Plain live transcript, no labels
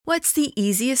What's the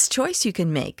easiest choice you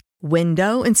can make?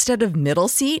 Window instead of middle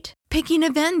seat? Picking a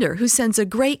vendor who sends a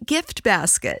great gift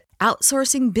basket?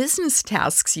 Outsourcing business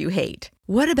tasks you hate?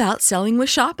 What about selling with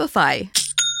Shopify?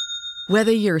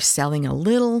 Whether you're selling a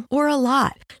little or a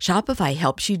lot, Shopify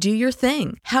helps you do your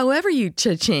thing, however you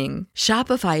cha-ching.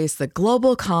 Shopify is the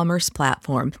global commerce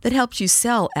platform that helps you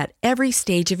sell at every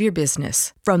stage of your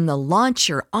business. From the launch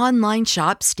your online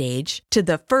shop stage to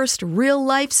the first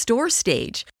real-life store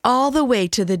stage, all the way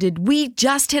to the did we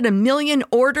just hit a million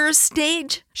orders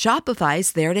stage.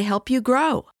 Shopify's there to help you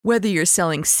grow. Whether you're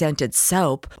selling scented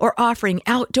soap or offering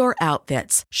outdoor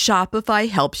outfits, Shopify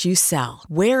helps you sell.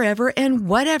 Wherever and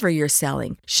whatever you're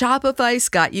selling, Shopify's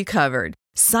got you covered.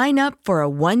 Sign up for a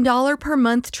 $1 per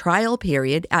month trial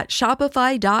period at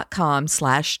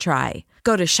shopify.com/try.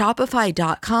 Go to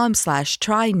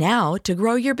shopify.com/try now to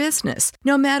grow your business,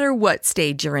 no matter what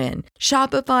stage you're in.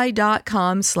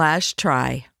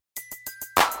 Shopify.com/try.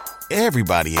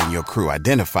 Everybody in your crew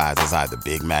identifies as either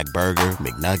Big Mac Burger,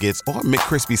 McNuggets, or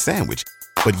McCrispy Sandwich.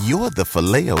 But you're the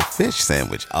Filet-O-Fish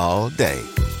Sandwich all day.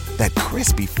 That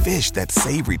crispy fish, that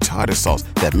savory tartar sauce,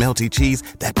 that melty cheese,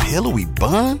 that pillowy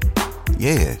bun.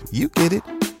 Yeah, you get it.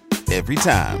 Every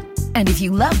time. And if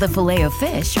you love the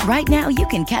Filet-O-Fish, right now you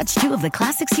can catch two of the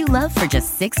classics you love for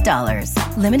just $6.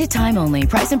 Limited time only.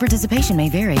 Price and participation may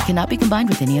vary. Cannot be combined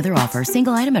with any other offer.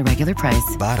 Single item at regular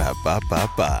price.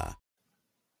 Ba-da-ba-ba-ba.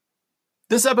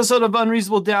 This episode of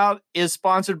Unreasonable Doubt is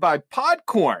sponsored by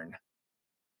Podcorn.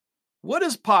 What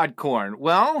is Podcorn?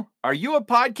 Well, are you a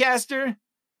podcaster?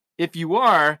 If you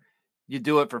are, you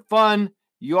do it for fun.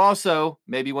 You also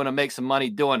maybe want to make some money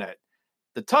doing it.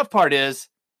 The tough part is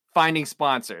finding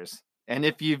sponsors. And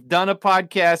if you've done a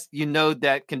podcast, you know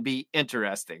that can be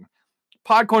interesting.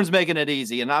 Podcorn's making it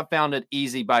easy, and I found it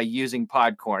easy by using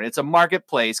Podcorn. It's a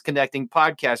marketplace connecting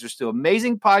podcasters to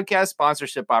amazing podcast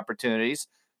sponsorship opportunities,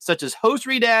 such as host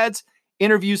read ads,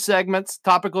 interview segments,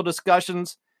 topical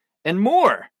discussions, and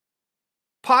more.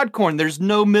 Podcorn, there's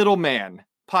no middleman.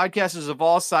 Podcasters of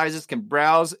all sizes can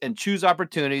browse and choose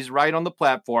opportunities right on the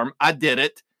platform. I did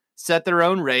it. Set their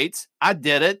own rates. I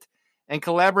did it. And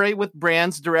collaborate with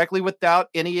brands directly without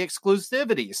any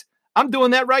exclusivities. I'm doing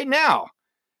that right now.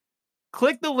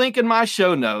 Click the link in my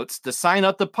show notes to sign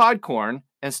up to Podcorn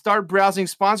and start browsing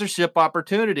sponsorship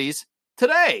opportunities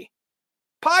today.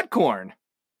 Podcorn.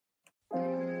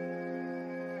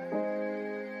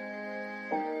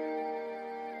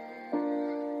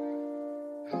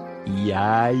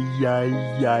 Yay.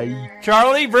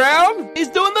 Charlie Brown? He's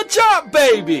doing the chop,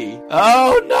 baby!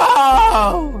 Oh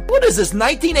no! What is this,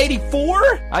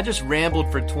 1984? I just rambled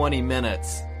for 20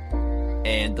 minutes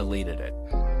and deleted it.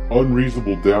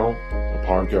 Unreasonable Doubt, a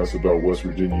podcast about West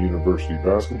Virginia University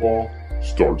basketball,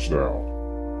 starts now.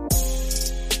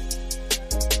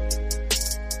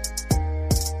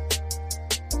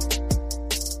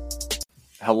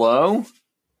 Hello?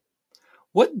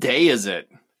 What day is it?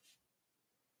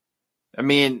 I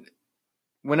mean,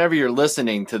 whenever you're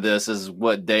listening to this is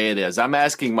what day it is. I'm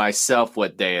asking myself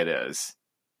what day it is.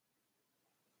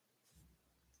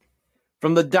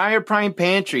 From the Dyer Prime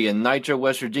Pantry in Nitro,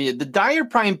 West Virginia. The Dyer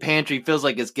Prime Pantry feels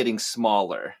like it's getting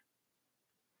smaller.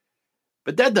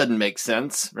 But that doesn't make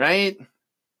sense, right?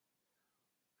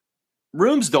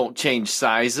 Rooms don't change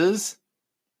sizes.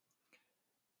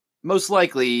 Most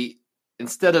likely,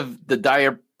 instead of the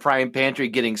Dyer Prime Pantry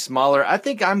getting smaller, I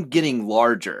think I'm getting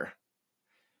larger.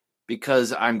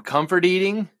 Because I'm comfort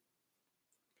eating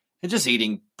and just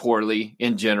eating poorly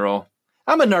in general.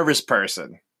 I'm a nervous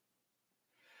person.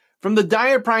 From the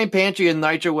Dyer Prime Pantry in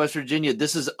Nitro, West Virginia,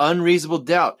 this is Unreasonable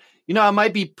Doubt. You know, I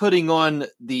might be putting on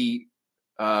the,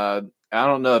 I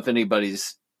don't know if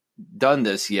anybody's done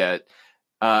this yet.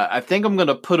 I think I'm going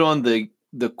to put on the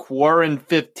Quarren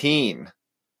 15.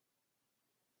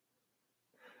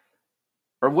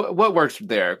 Or what works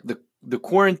there? The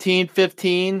Quarantine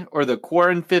 15 or the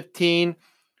Quarren 15.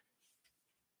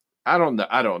 I don't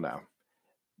know.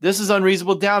 This is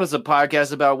Unreasonable Doubt. It's a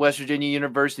podcast about West Virginia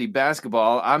University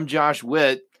basketball. I'm Josh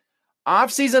Witt.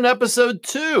 Offseason episode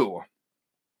 2.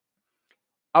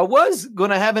 I was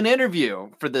going to have an interview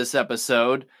for this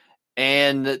episode,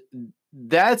 and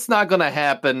that's not going to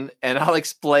happen, and I'll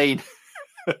explain.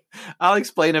 I'll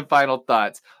explain in final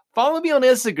thoughts. Follow me on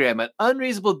Instagram at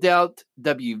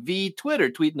UnreasonableDoubtWV, Twitter,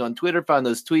 tweeting on Twitter. Find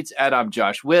those tweets at I'm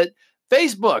Josh Witt.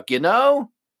 Facebook,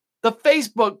 the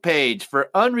Facebook page for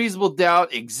Unreasonable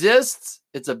Doubt exists.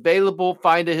 It's available.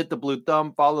 Find it, hit the blue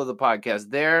thumb, follow the podcast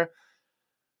there.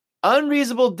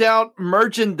 Unreasonable Doubt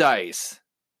merchandise.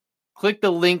 Click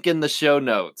the link in the show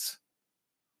notes.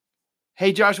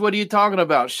 Hey, Josh, what are you talking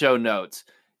about, show notes?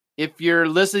 if you're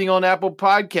listening on Apple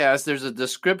Podcasts, there's a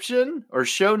description or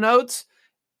show notes.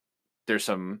 There's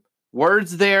some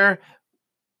words there.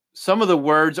 Some of the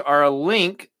words are a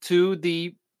link to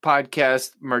the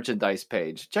podcast merchandise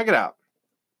page. Check it out.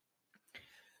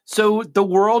 So the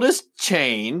world has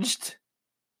changed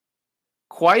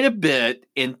quite a bit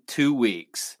in 2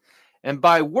 weeks. And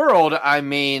by world, I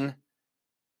mean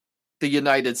the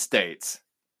United States.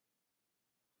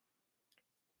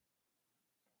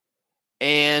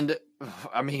 And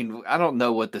I mean, I don't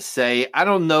know what to say. I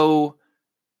don't know.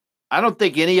 I don't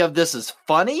think any of this is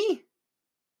funny.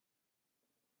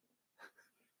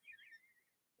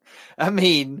 I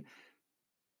mean,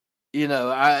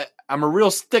 I'm a real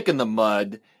stick in the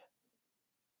mud.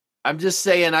 I'm just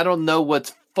saying I don't know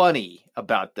what's funny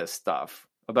about this stuff,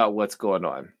 about what's going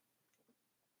on.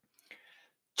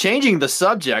 Changing the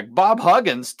subject, Bob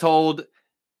Huggins told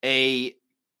a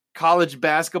college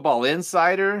basketball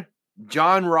insider,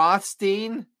 John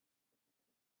Rothstein,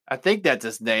 I think that's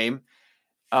his name.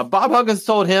 Bob Huggins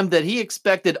told him that he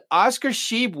expected Oscar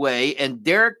Tshiebwe and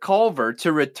Derek Culver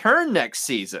to return next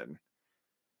season.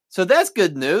 So that's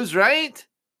good news, right?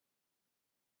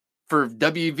 For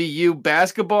WVU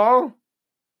basketball.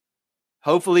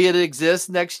 Hopefully it exists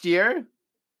next year.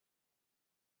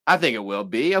 I think it will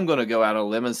be. I'm going to go out on a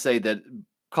limb and say that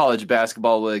college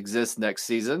basketball will exist next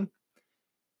season.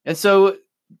 And so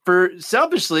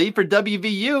selfishly for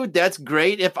WVU, that's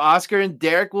great if Oscar and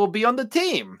Derek will be on the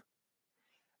team.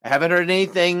 I haven't heard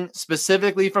anything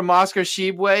specifically from Oscar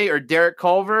Tshiebwe or Derek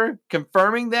Culver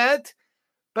confirming that,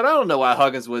 but I don't know why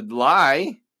Huggins would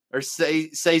lie or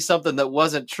say something that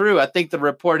wasn't true. I think the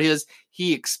report is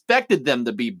he expected them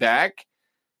to be back.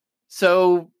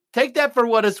 So take that for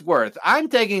what it's worth. I'm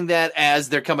taking that as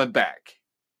they're coming back,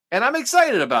 and I'm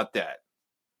excited about that.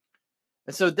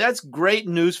 And so that's great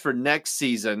news for next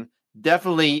season.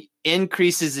 Definitely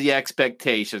increases the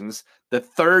expectations. The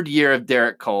third year of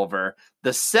Derek Culver,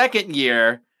 the second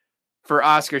year for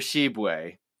Oscar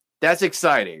Tshiebwe. That's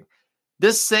exciting.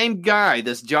 This same guy,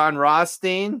 this John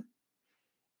Rothstein,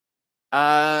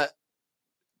 there's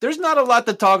not a lot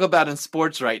to talk about in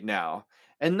sports right now.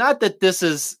 And not that this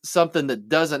is something that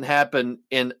doesn't happen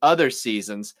in other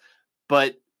seasons,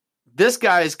 but this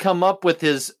guy has come up with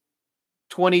his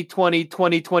 2020,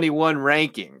 2021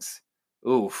 rankings.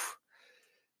 Oof.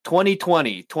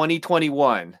 2020,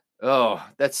 2021. Oh,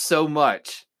 that's so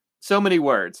much. So many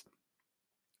words.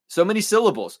 So many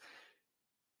syllables.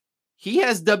 He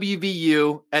has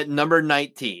WVU at number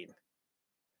 19,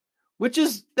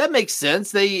 that makes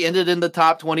sense. They ended in the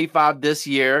top 25 this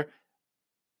year.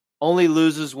 Only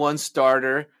loses one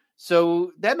starter.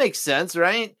 So that makes sense,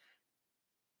 right?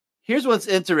 Here's what's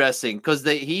interesting, because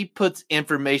he puts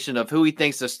information of who he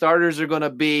thinks the starters are going to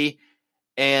be.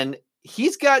 And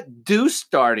he's got Deuce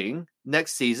starting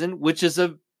next season, which is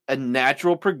a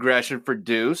natural progression for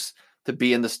Deuce to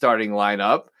be in the starting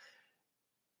lineup.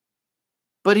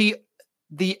 But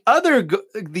the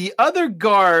other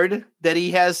guard that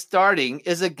he has starting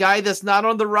is a guy that's not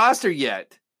on the roster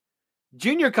yet.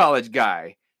 Junior college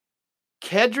guy.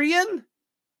 Kedrian?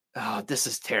 Oh, this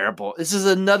is terrible. This is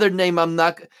another name I'm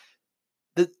not...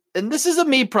 And this is a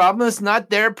me problem. It's not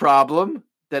their problem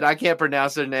that I can't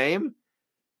pronounce their name.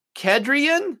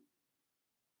 Kedrian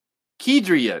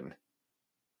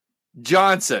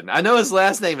Johnson. I know his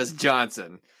last name is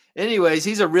Johnson. Anyways,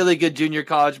 he's a really good junior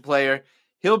college player.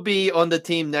 He'll be on the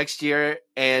team next year,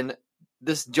 and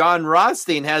this John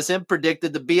Rothstein has him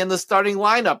predicted to be in the starting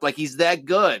lineup. Like, he's that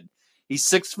good. He's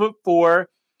 6'4",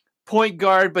 point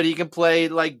guard, but he can play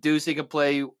like Deuce. He can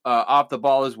play off the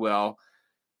ball as well.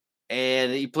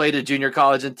 And he played at junior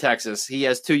college in Texas. He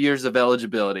has 2 years of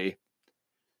eligibility.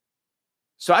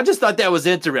 So I just thought that was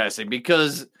interesting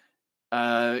because,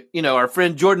 our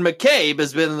friend Jordan McCabe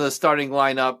has been in the starting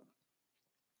lineup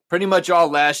pretty much all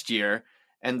last year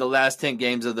and the last 10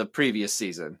 games of the previous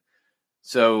season.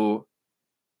 So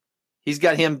he's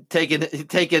got him taking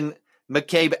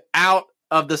McCabe out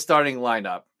of the starting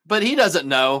lineup. But he doesn't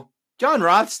know. John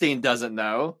Rothstein doesn't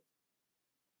know.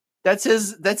 That's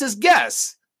his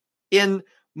guess in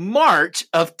March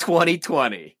of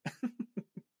 2020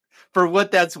 for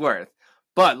what that's worth.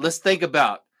 But let's think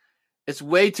about, it's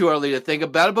way too early to think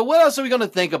about it, but what else are we going to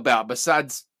think about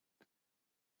besides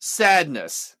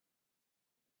sadness?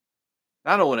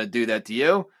 I don't want to do that to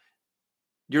you.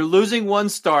 You're losing one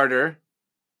starter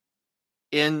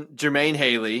in Jermaine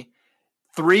Haley,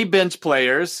 3 bench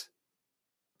players.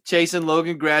 Chase and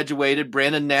Logan graduated.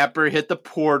 Brandon Napper hit the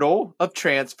portal of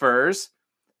transfers.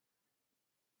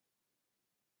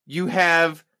 You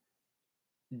have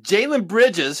Jalen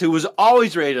Bridges, who was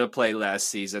always ready to play last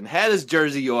season, had his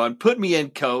jersey on, put me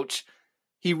in, coach.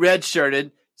 he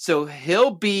redshirted, so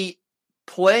he'll be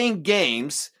playing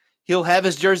games. He'll have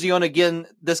his jersey on again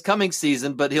this coming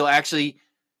season, but he'll actually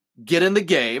get in the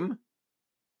game.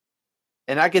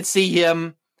 And I could see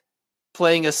him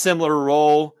playing a similar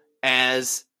role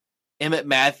as Emmett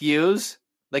Matthews,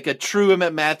 like a true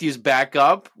Emmett Matthews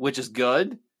backup, which is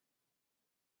good.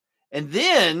 And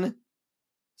then,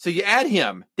 so you add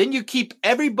him. Then you keep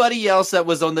everybody else that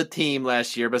was on the team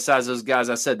last year, besides those guys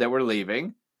I said that were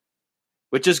leaving,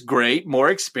 which is great, more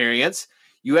experience.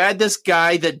 You add this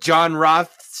guy that John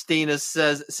Rothstein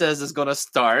says is going to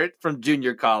start from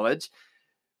junior college.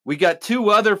 We got 2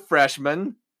 other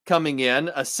freshmen coming in,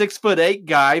 a 6'8"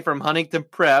 guy from Huntington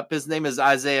Prep. His name is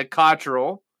Isaiah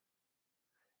Cottrell.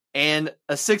 And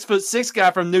a 6'6"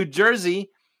 guy from New Jersey.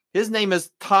 His name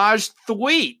is Taj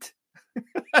Thweet.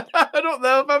 I don't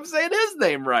know if I'm saying his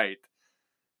name right.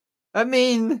 I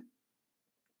mean,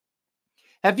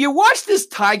 have you watched this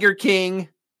Tiger King?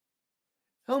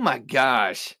 Oh my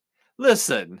gosh.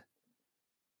 Listen.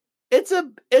 It's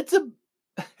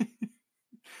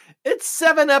it's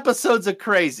 7 episodes of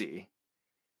crazy.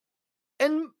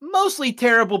 And mostly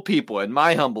terrible people, in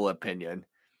my humble opinion.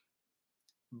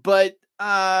 But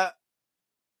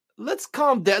let's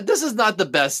calm down. This is not the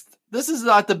best. This is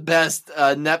not the best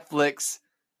Netflix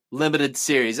limited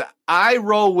series. I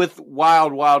roll with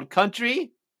Wild Wild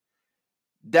Country.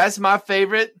 That's my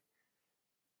favorite.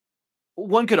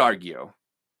 One could argue.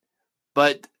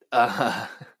 But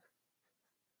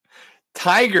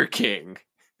Tiger King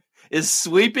is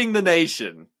sweeping the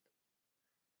nation.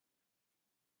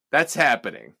 That's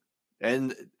happening.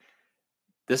 And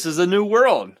this is a new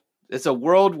world. It's a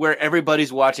world where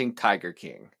everybody's watching Tiger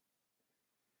King.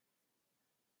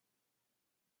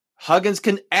 Huggins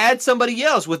can add somebody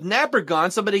else. With Napper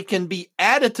gone, somebody can be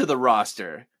added to the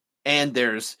roster. And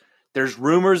there's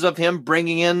rumors of him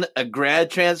bringing in a grad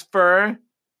transfer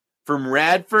from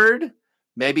Radford.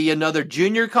 Maybe another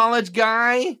junior college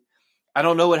guy. I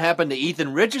don't know what happened to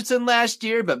Ethan Richardson last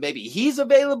year, but maybe he's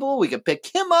available. We could pick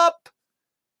him up.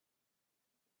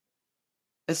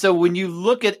 And so when you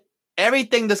look at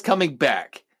everything that's coming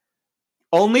back,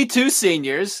 only 2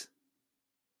 seniors,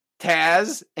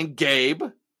 Taz and Gabe,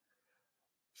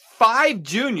 5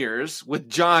 juniors with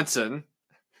Johnson,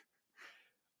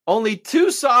 only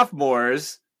 2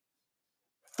 sophomores,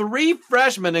 3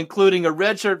 freshmen, including a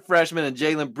redshirt freshman and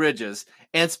Jalen Bridges,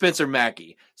 and Spencer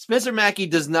Mackey. Spencer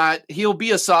Mackey he'll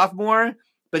be a sophomore,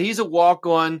 but he's a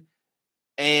walk-on,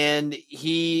 and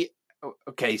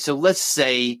so let's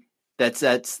say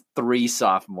that's 3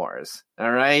 sophomores,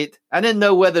 all right? I didn't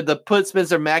know whether to put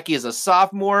Spencer Mackey as a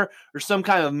sophomore or some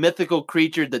kind of mythical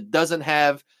creature that doesn't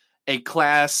have a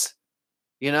class,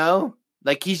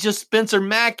 like he's just Spencer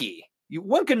Mackey.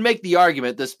 One can make the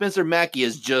argument that Spencer Mackey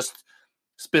is just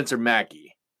Spencer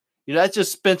Mackey. That's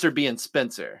just Spencer being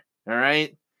Spencer, all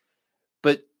right?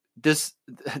 But the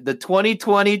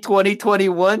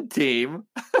 2020-2021 team,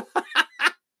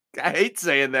 I hate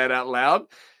saying that out loud,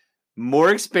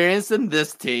 more experience than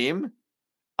this team.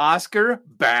 Oscar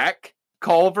back.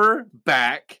 Culver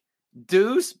back.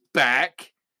 Deuce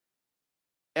back.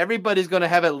 Everybody's going to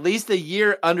have at least a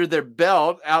year under their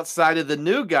belt outside of the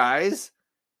new guys.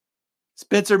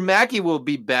 Spencer Mackey will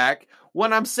be back.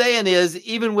 What I'm saying is,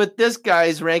 even with this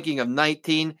guy's ranking of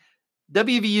 19,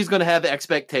 WVU is going to have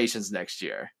expectations next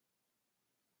year.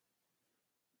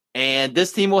 And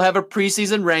this team will have a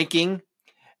preseason ranking.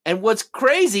 And what's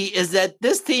crazy is that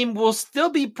this team will still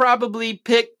be probably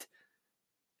picked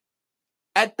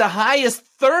at the highest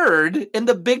 3rd in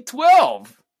the Big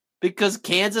 12 because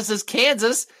Kansas is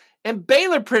Kansas and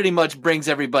Baylor pretty much brings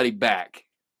everybody back.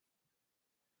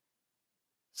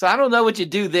 So I don't know what you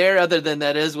do there other than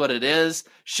that is what it is.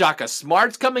 Shaka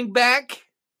Smart's coming back.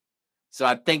 So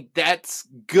I think that's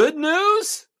good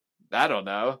news. I don't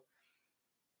know.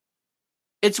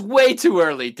 It's way too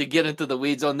early to get into the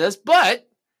weeds on this, but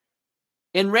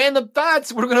in Random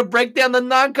Thoughts, we're going to break down the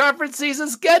non-conference season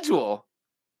schedule.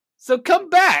 So come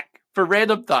back for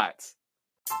Random Thoughts.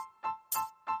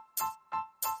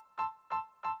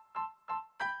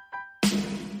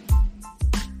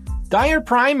 Dyer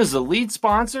Prime is the lead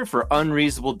sponsor for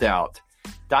Unreasonable Doubt.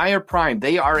 Dyer Prime,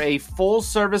 they are a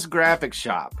full-service graphic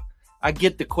shop. I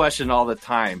get the question all the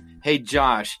time. Hey,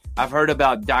 Josh, I've heard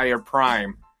about Dyer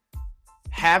Prime.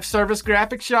 Half-service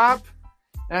graphic shop?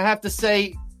 And I have to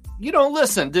say, you don't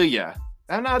listen, do you?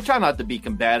 And I try not to be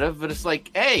combative, but it's like,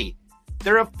 hey,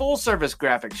 they're a full-service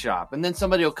graphic shop. And then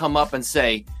somebody will come up and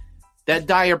say, that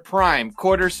Dyer Prime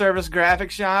quarter-service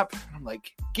graphic shop? I'm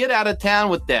like, get out of town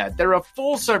with that. They're a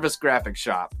full-service graphic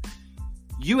shop.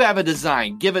 You have a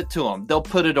design, give it to them. They'll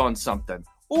put it on something.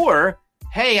 Or,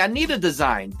 hey, I need a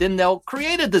design. Then they'll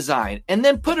create a design and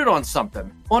then put it on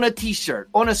something, on a t-shirt,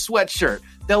 on a sweatshirt.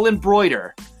 They'll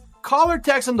embroider. Call or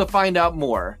text them to find out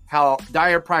more how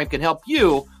Dyer Prime can help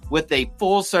you with a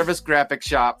full-service graphic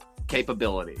shop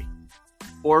capability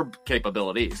or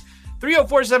capabilities.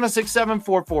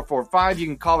 304-767-4445. You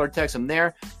can call or text them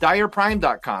there.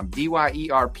 DyerPrime.com,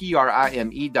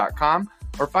 DyerPrime.com,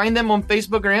 or find them on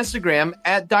Facebook or Instagram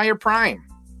at Dyer Prime.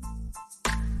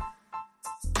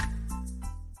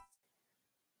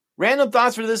 Random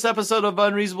thoughts for this episode of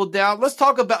Unreasonable Doubt. Let's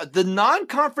talk about the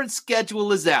non-conference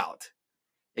schedule is out.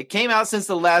 It came out since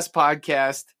the last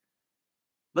podcast.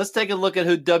 Let's take a look at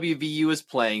who WVU is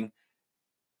playing.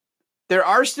 There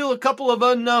are still a couple of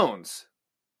unknowns.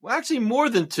 Well, actually more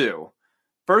than two.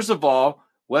 First of all,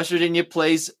 West Virginia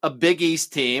plays a Big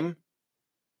East team,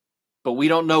 but we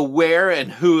don't know where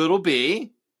and who it'll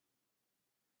be.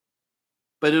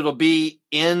 But it'll be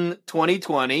in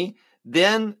 2020.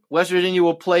 Then West Virginia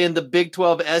will play in the Big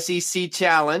 12 SEC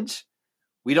Challenge.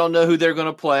 We don't know who they're going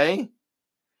to play.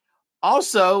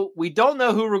 Also, we don't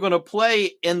know who we're going to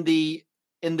play in the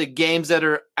games that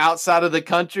are outside of the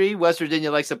country. West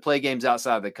Virginia likes to play games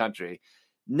outside of the country.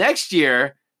 Next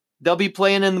year, they'll be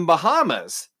playing in the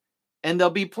Bahamas, and they'll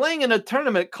be playing in a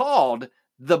tournament called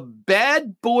the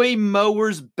Bad Boy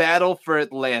Mowers Battle for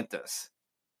Atlantis.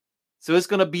 So it's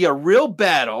going to be a real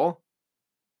battle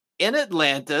in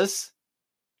Atlantis,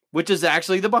 which is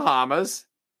actually the Bahamas.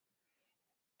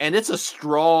 And it's a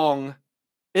strong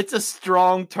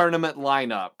tournament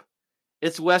lineup.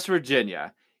 It's West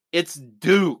Virginia. It's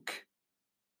Duke.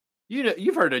 You know,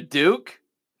 you've heard of Duke.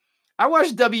 I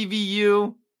watched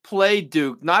WVU play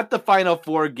Duke, not the Final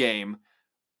Four game,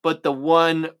 but the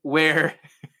one where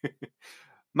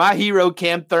my hero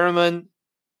Cam Thurman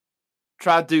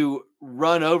tried to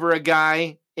run over a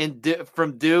guy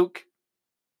from Duke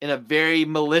in a very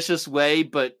malicious way,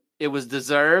 but it was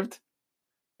deserved,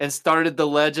 and started the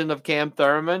legend of Cam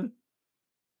Thurman.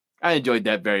 I enjoyed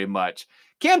that very much.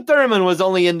 Cam Thurman was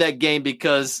only in that game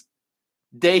because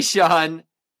Deshaun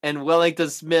and Wellington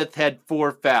Smith had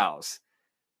 4 fouls.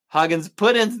 Huggins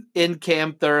put in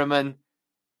Cam Thurman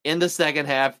in the second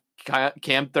half.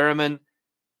 Cam Thurman,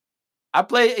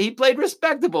 he played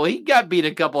respectable. He got beat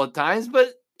a couple of times,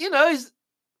 but you know,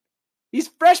 he's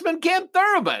freshman Cam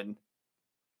Thurman.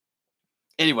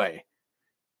 Anyway,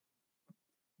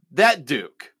 that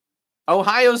Duke.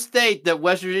 Ohio State that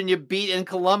West Virginia beat in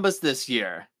Columbus this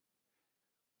year.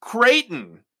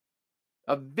 Creighton,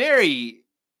 a very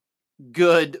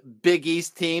good Big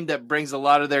East team that brings a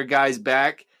lot of their guys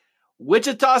back.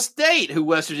 Wichita State, who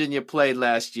West Virginia played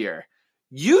last year.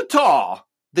 Utah,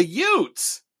 the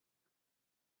Utes.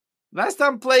 Last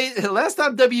time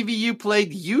WVU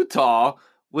played Utah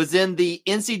was in the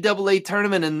NCAA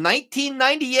tournament in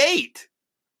 1998.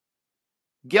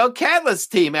 Gail Catlett's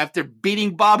team, after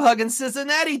beating Bob Huggins'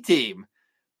 Cincinnati team,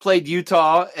 played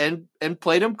Utah and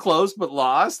played them close but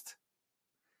lost.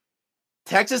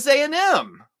 Texas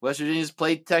A&M. West Virginia's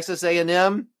played Texas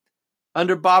A&M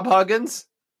under Bob Huggins.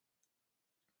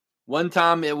 One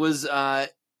time it was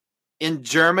in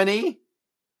Germany.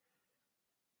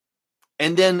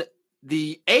 And then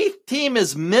the 8th team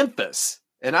is Memphis.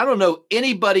 And I don't know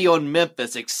anybody on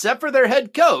Memphis except for their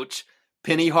head coach,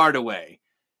 Penny Hardaway,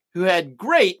 who had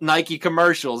great Nike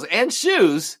commercials and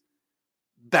shoes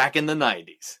back in the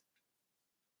 90s.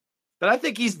 But I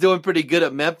think he's doing pretty good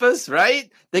at Memphis,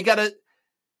 right?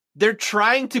 They're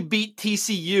trying to beat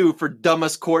TCU for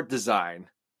dumbest court design.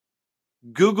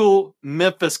 Google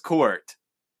Memphis court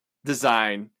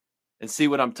design and see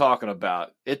what I'm talking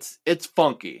about. It's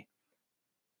funky.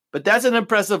 But that's an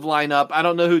impressive lineup. I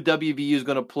don't know who WVU is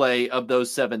going to play of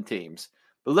those 7 teams.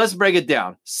 But let's break it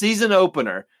down. Season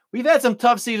opener. We've had some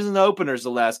tough season openers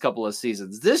the last couple of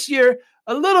seasons. This year,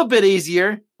 a little bit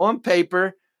easier on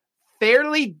paper.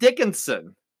 Fairleigh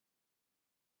Dickinson.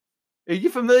 Are you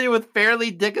familiar with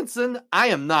Fairleigh Dickinson? I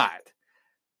am not.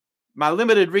 My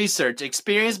limited research,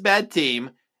 experienced bad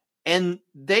team, and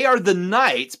they are the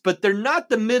Knights, but they're not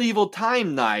the medieval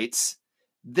time Knights.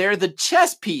 They're the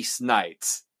chess piece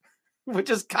Knights, which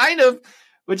is kind of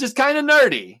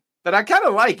nerdy, but I kind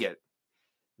of like it.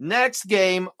 Next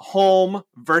game, home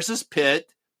versus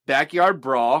Pitt, backyard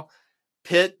brawl.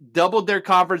 Pitt doubled their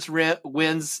conference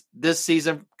wins this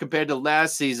season compared to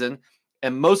last season,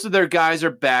 and most of their guys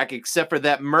are back except for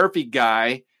that Murphy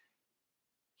guy.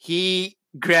 He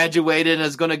graduated and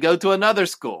is going to go to another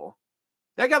school.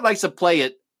 That guy likes to play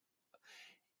it.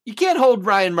 You can't hold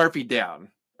Ryan Murphy down,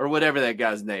 or whatever that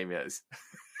guy's name is.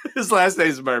 His last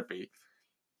name's Murphy.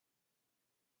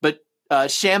 But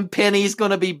Champagne's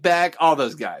going to be back, all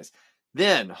those guys.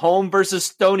 Then, home versus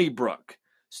Stony Brook.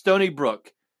 Stony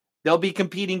Brook. They'll be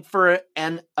competing for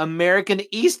an American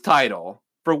East title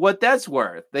for what that's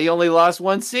worth. They only lost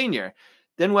one senior.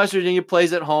 Then West Virginia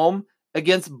plays at home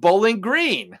against Bowling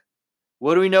Green.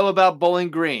 What do we know about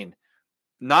Bowling Green?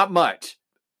 Not much.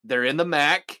 They're in the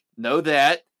MAC. Know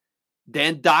that.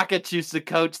 Dan Dockett used to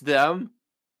coach them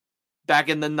back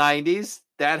in the 90s.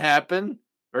 That happened.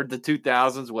 Or the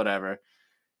 2000s, whatever.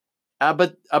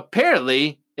 But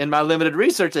apparently, in my limited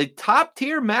research, a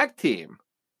top-tier MAC team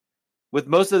with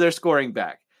most of their scoring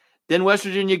back. Then West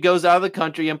Virginia goes out of the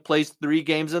country and plays 3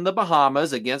 games in the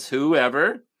Bahamas against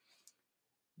whoever.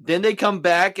 Then they come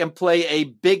back and play a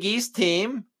Big East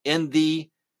team in the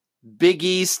Big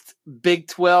East Big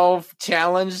 12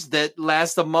 challenge that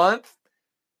lasts a month.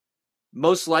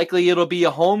 Most likely it'll be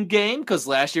a home game because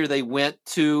last year they went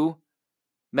to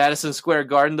Madison Square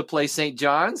Garden to play St.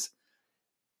 John's.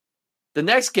 The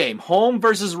next game, home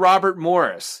versus Robert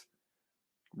Morris.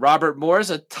 Robert Morris,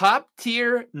 a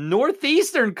top-tier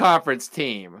Northeastern Conference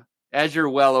team, as you're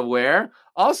well aware.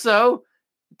 Also,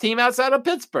 team outside of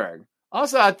Pittsburgh.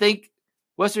 Also, I think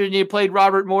West Virginia played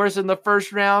Robert Morris in the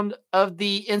first round of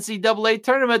the NCAA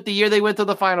tournament the year they went to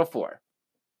the Final Four.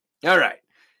 All right.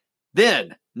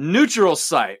 Then, neutral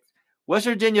site. West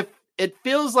Virginia, it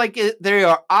feels like they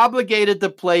are obligated to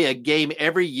play a game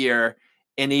every year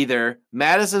in either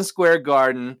Madison Square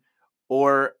Garden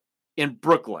or in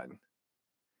Brooklyn.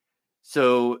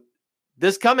 So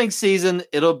this coming season,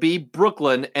 it'll be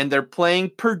Brooklyn, and they're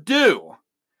playing Purdue.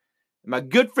 My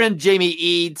good friend Jamie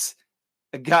Eads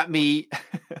got me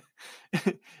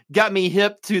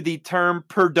hip to the term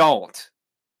perdon't.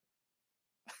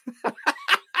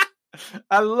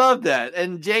 I love that.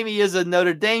 And Jamie is a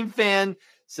Notre Dame fan,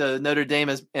 so Notre Dame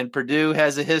and Purdue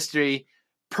has a history.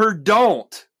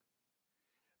 Perdon't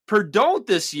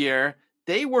this year,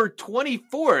 they were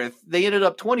 24th. They ended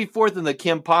up 24th in the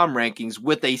Ken Pom rankings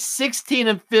with a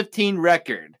 16-15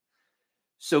 record.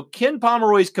 So Ken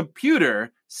Pomeroy's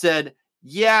computer said,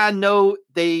 yeah, no,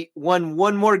 they won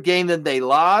one more game than they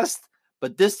lost,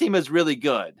 but this team is really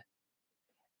good.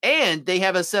 And they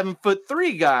have a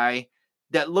 7'3" guy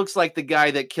that looks like the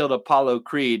guy that killed Apollo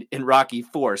Creed in Rocky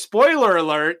IV. Spoiler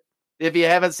alert, if you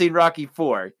haven't seen Rocky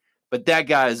IV, but that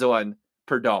guy is on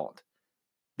Perdon't.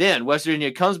 Then West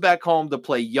Virginia comes back home to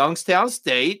play Youngstown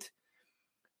State.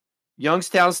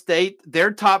 Youngstown State,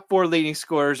 their top 4 leading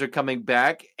scorers are coming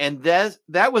back. And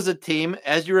that was a team,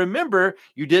 as you remember,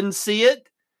 you didn't see it,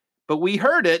 but we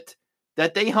heard it,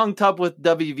 that they hung tough with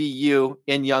WVU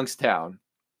in Youngstown.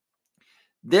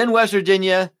 Then West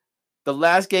Virginia, the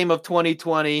last game of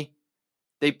 2020,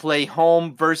 they play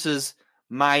home versus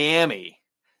Miami.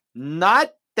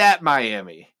 Not that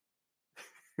Miami.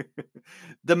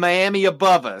 The Miami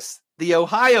above us. The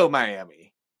Ohio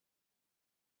Miami.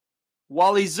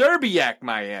 Wally Zerbiak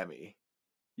Miami.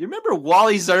 You remember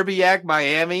Wally Zerbiak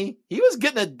Miami? He was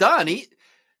getting it done.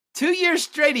 2 years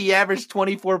straight, he averaged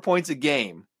 24 points a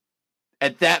game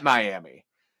at that Miami.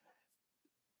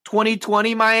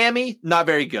 2020 Miami, not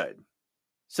very good.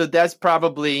 So that's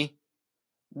probably,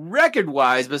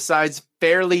 record-wise, besides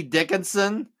Fairleigh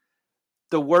Dickinson,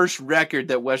 the worst record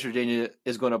that West Virginia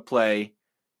is going to play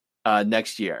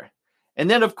next year. And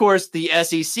then, of course, the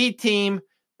SEC team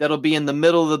that'll be in the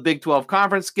middle of the Big 12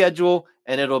 conference schedule,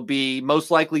 and it'll be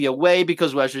most likely away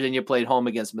because West Virginia played home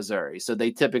against Missouri. So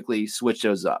they typically switch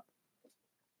those up.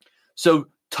 So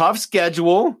tough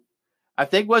schedule. I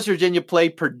think West Virginia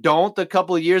played Perdon't a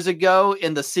couple of years ago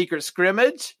in the secret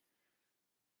scrimmage.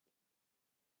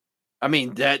 I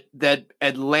mean, that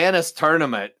Atlantis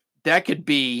tournament, that could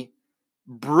be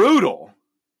brutal.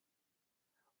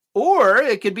 Or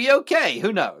it could be okay.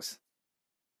 Who knows?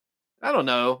 I don't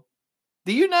know.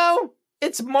 Do you know?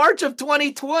 It's March of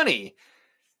 2020.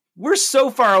 We're so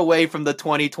far away from the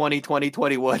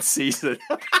 2020-2021 season.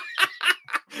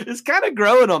 It's kind of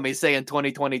growing on me saying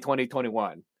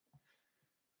 2020-2021.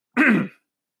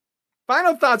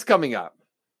 Final thoughts coming up.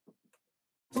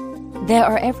 There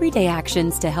are everyday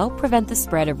actions to help prevent the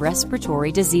spread of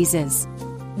respiratory diseases.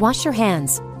 Wash your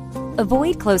hands.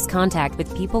 Avoid close contact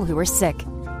with people who are sick.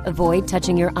 Avoid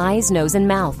touching your eyes, nose, and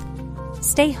mouth.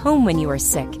 Stay home when you are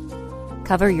sick.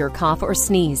 Cover your cough or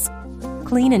sneeze.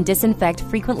 Clean and disinfect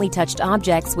frequently touched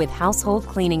objects with household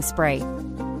cleaning spray.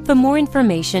 For more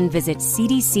information, visit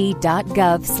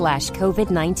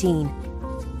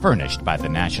cdc.gov/COVID-19. Furnished by the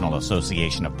National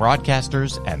Association of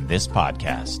Broadcasters and this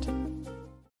podcast.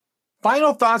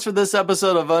 Final thoughts for this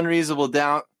episode of Unreasonable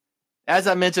Doubt. As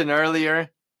I mentioned earlier,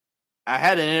 I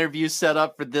had an interview set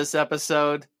up for this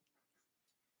episode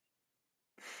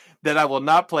that I will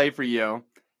not play for you.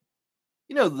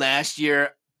 Last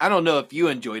year, I don't know if you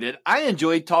enjoyed it. I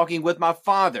enjoyed talking with my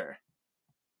father.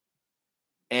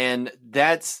 And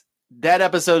that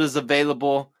episode is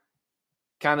available,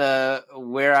 kind of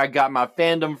where I got my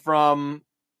fandom from,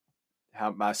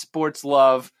 how my sports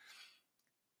love.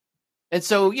 And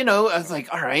so, I was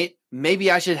like, all right,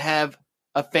 maybe I should have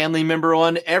a family member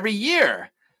on every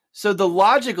year. So the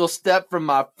logical step from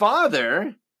my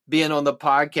father being on the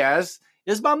podcast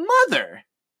is my mother.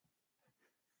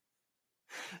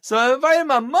 So I invited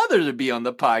my mother to be on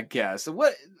the podcast.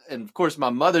 And of course, my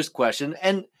mother's question,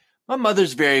 and my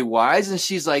mother's very wise, and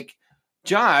she's like,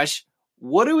 Josh,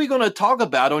 what are we going to talk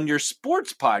about on your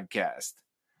sports podcast?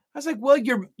 I was like, well,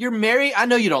 you're married. I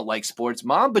know you don't like sports,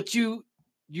 Mom, but you've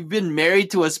been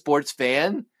married to a sports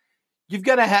fan. You've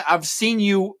got to I've seen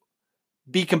you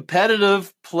be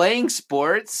competitive playing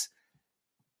sports,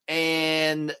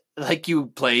 and like you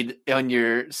played on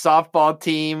your softball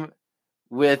team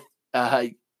with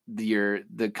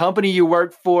the company you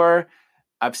work for.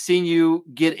 I've seen you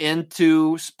get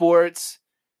into sports,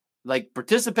 like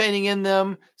participating in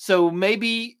them. So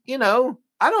maybe, I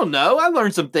don't know. I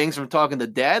learned some things from talking to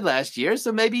Dad last year.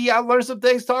 So maybe I'll learn some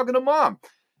things talking to Mom.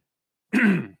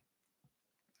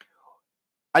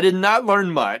 I did not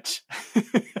learn much.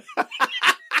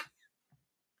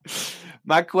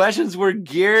 My questions were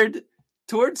geared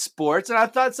towards sports, and I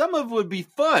thought some of it would be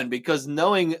fun because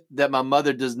knowing that my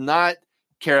mother does not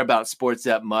care about sports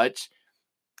that much,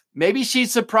 maybe she'd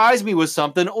surprise me with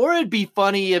something, or it'd be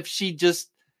funny if she just,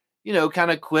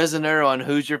 kind of quizzing her on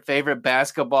who's your favorite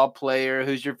basketball player,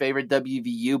 who's your favorite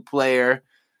WVU player.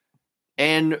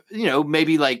 And,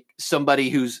 maybe like somebody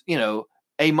who's,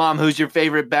 hey, Mom, who's your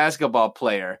favorite basketball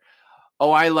player?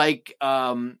 Oh, I like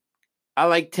Tim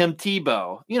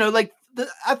Tebow.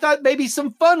 I thought maybe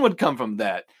some fun would come from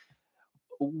that.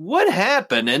 What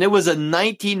happened? And it was a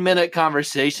 19-minute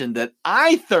conversation that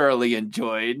I thoroughly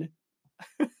enjoyed.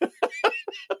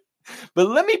 But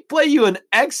let me play you an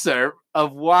excerpt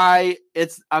of why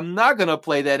I'm not going to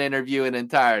play that interview in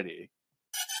entirety.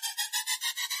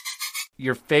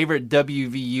 Your favorite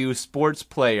WVU sports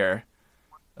player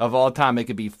of all time. It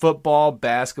could be football,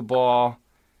 basketball.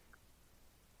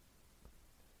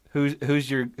 Who's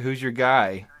your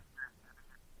guy?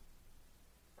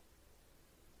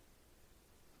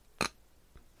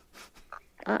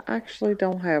 I actually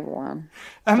don't have one.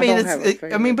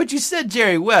 But you said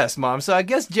Jerry West, Mom, so I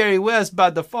guess Jerry West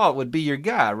by default would be your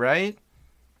guy, right?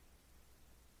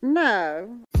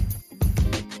 No.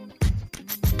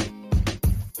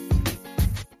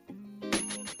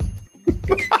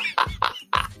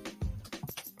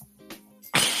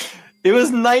 It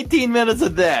was 19 minutes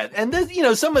of that. And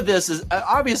this, some of this is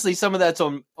obviously some of that's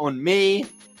on me,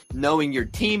 knowing your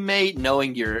teammate,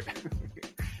 knowing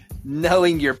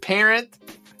your parent.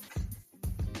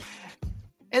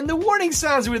 And the warning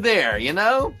signs were there,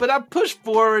 but I pushed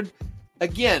forward.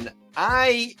 Again,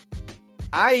 I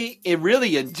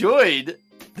really enjoyed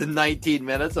the 19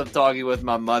 minutes of talking with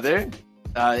my mother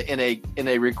in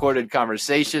a recorded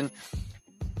conversation.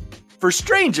 For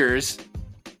strangers,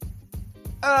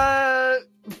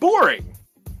 boring.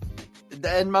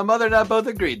 And my mother and I both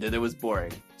agreed that it was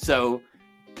boring. So,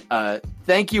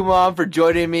 thank you, Mom, for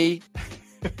joining me.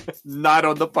 Not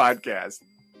on the podcast.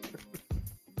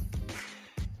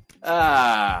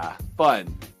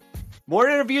 Fun. More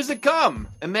interviews to come,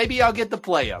 and maybe I'll get to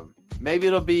play them. Maybe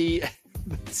it'll be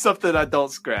something I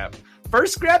don't scrap.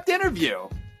 First scrapped interview.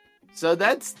 So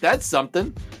that's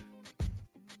something.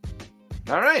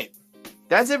 All right.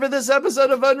 That's it for this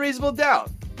episode of Unreasonable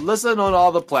Doubt. Listen on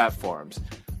all the platforms.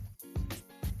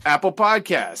 Apple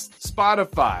Podcasts,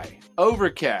 Spotify,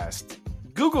 Overcast,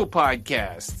 Google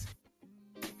Podcasts.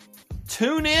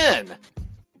 Tune in.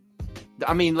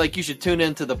 You should tune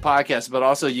into the podcast, but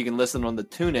also you can listen on the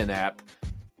TuneIn app.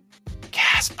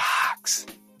 Castbox.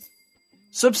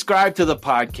 Subscribe to the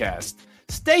podcast.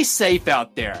 Stay safe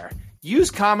out there. Use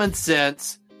common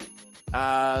sense.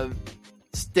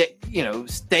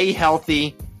 Stay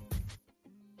healthy.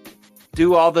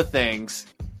 Do all the things.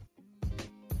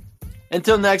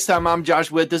 Until next time, I'm Josh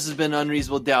Witt. This has been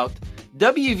Unreasonable Doubt.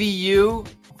 WVU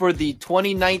for the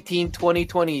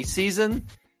 2019-2020 season.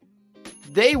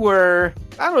 They were,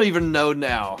 I don't even know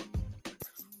now.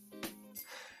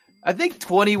 I think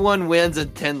 21 wins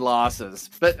and 10 losses.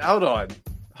 But hold on.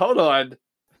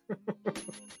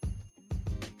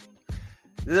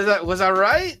 Was I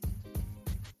right?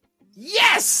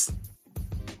 Yes!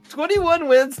 21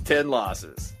 wins, 10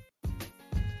 losses.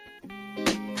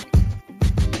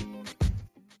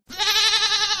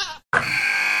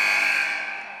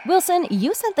 Wilson,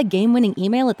 you sent the game-winning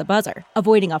email at the buzzer,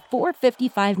 avoiding a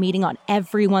 4:55 meeting on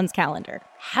everyone's calendar.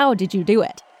 How did you do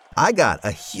it? I got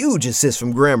a huge assist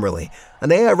from Grammarly,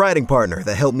 an AI writing partner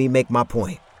that helped me make my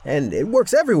point. And it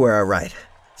works everywhere I write.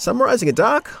 Summarizing a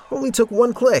doc only took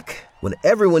one click. When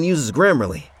everyone uses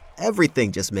Grammarly,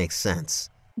 everything just makes sense.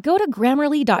 Go to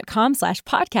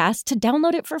Grammarly.com/podcast to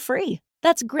download it for free.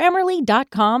 That's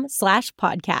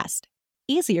Grammarly.com/podcast.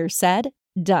 Easier said,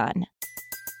 done.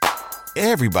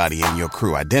 Everybody in your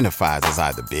crew identifies as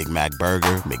either Big Mac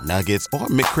Burger, McNuggets, or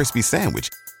McCrispy Sandwich.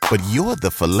 But you're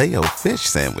the Filet-O-Fish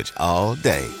Sandwich all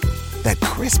day. That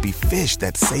crispy fish,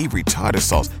 that savory tartar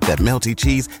sauce, that melty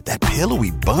cheese, that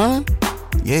pillowy bun.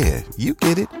 Yeah, you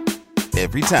get it.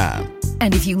 Every time.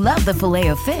 And if you love the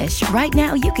Filet-O-Fish, right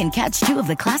now you can catch 2 of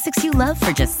the classics you love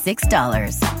for just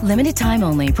 $6. Limited time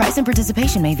only. Price and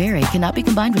participation may vary. Cannot be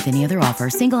combined with any other offer.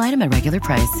 Single item at regular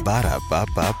price.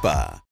 Ba-da-ba-ba-ba.